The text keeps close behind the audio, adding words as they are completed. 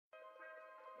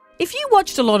If you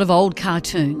watched a lot of old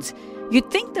cartoons, you'd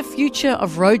think the future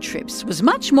of road trips was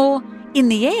much more in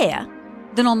the air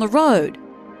than on the road.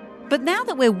 But now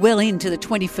that we're well into the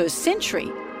 21st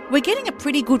century, we're getting a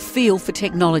pretty good feel for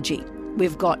technology.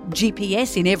 We've got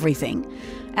GPS in everything.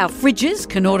 Our fridges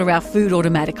can order our food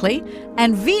automatically,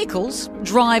 and vehicles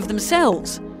drive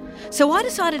themselves. So I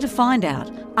decided to find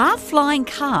out, are flying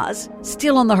cars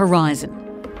still on the horizon?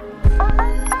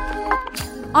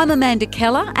 I'm Amanda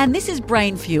Keller, and this is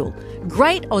Brain Fuel,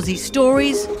 great Aussie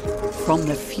stories from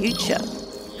the future.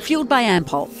 Fueled by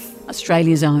Ampol,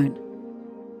 Australia's own.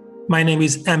 My name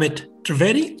is Amit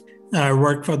Trivedi. I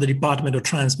work for the Department of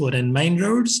Transport and Main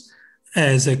Roads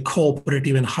as a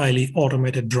cooperative and highly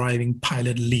automated driving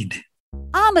pilot lead.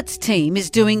 Amit's team is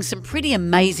doing some pretty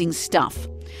amazing stuff.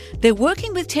 They're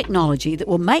working with technology that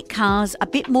will make cars a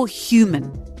bit more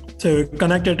human. So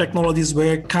connected technologies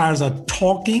where cars are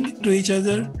talking to each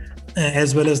other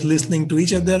as well as listening to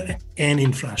each other and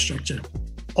infrastructure.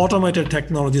 Automated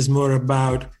technology is more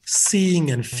about seeing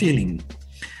and feeling.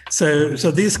 So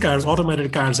these cars,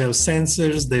 automated cars, have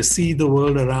sensors. They see the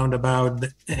world around about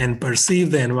and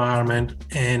perceive the environment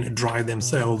and drive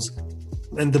themselves.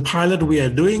 And the pilot we are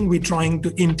doing, we're trying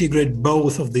to integrate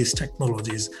both of these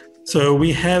technologies. So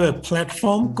we have a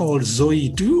platform called Zoe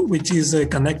 2, which is a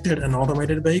connected and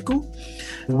automated vehicle,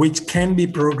 which can be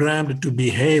programmed to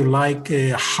behave like a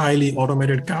highly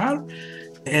automated car.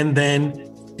 And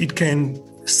then it can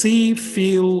see,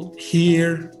 feel,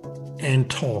 hear, and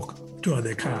talk to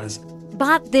other cars.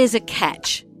 But there's a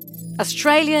catch.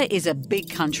 Australia is a big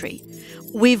country.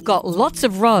 We've got lots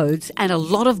of roads and a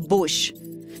lot of bush.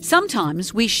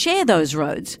 Sometimes we share those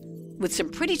roads with some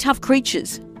pretty tough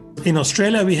creatures. In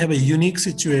Australia, we have a unique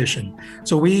situation.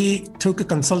 So we took a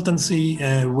consultancy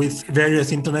with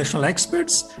various international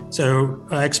experts, so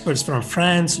experts from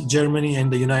France, Germany,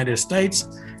 and the United States,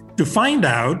 to find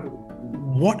out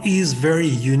what is very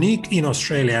unique in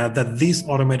Australia that these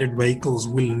automated vehicles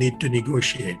will need to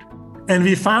negotiate. And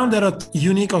we found there are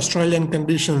unique Australian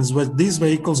conditions where these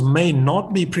vehicles may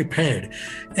not be prepared.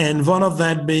 And one of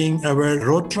that being our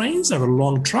road trains, our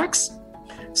long trucks.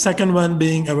 Second one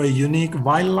being our unique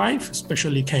wildlife,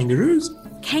 especially kangaroos.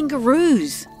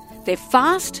 Kangaroos. They're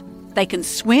fast, they can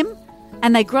swim,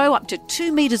 and they grow up to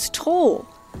 2 metres tall.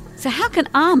 So how can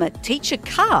Amit teach a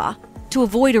car to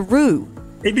avoid a roo?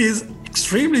 It is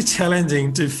extremely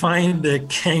challenging to find a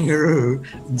kangaroo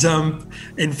jump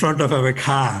in front of our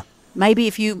car. Maybe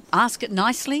if you ask it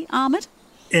nicely, Amit?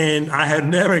 And I have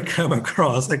never come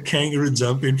across a kangaroo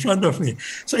jump in front of me.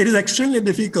 So it is extremely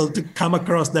difficult to come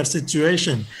across that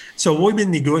situation. So we've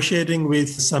been negotiating with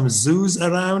some zoos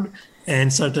around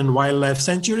and certain wildlife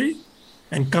sanctuary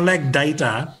and collect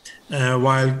data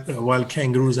while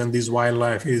kangaroos and this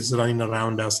wildlife is running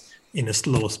around us in a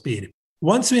slow speed.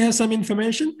 Once we have some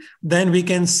information, then we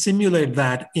can simulate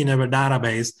that in our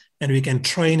database and we can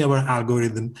train our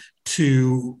algorithm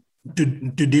to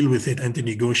deal with it and to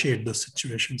negotiate those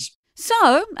situations.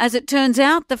 So, as it turns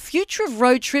out, the future of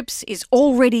road trips is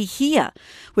already here.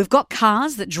 We've got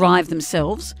cars that drive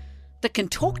themselves, that can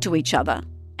talk to each other,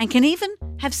 and can even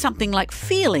have something like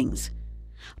feelings.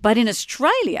 But in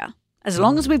Australia, as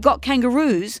long as we've got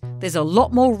kangaroos, there's a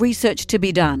lot more research to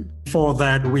be done. For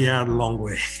that, we are a long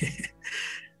way.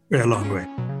 We're a long way.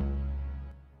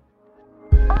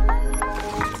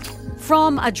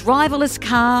 From a driverless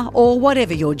car or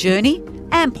whatever your journey,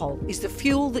 Ampol is the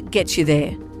fuel that gets you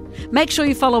there. Make sure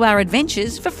you follow our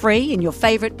adventures for free in your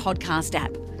favourite podcast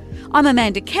app. I'm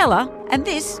Amanda Keller, and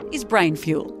this is Brain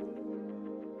Fuel.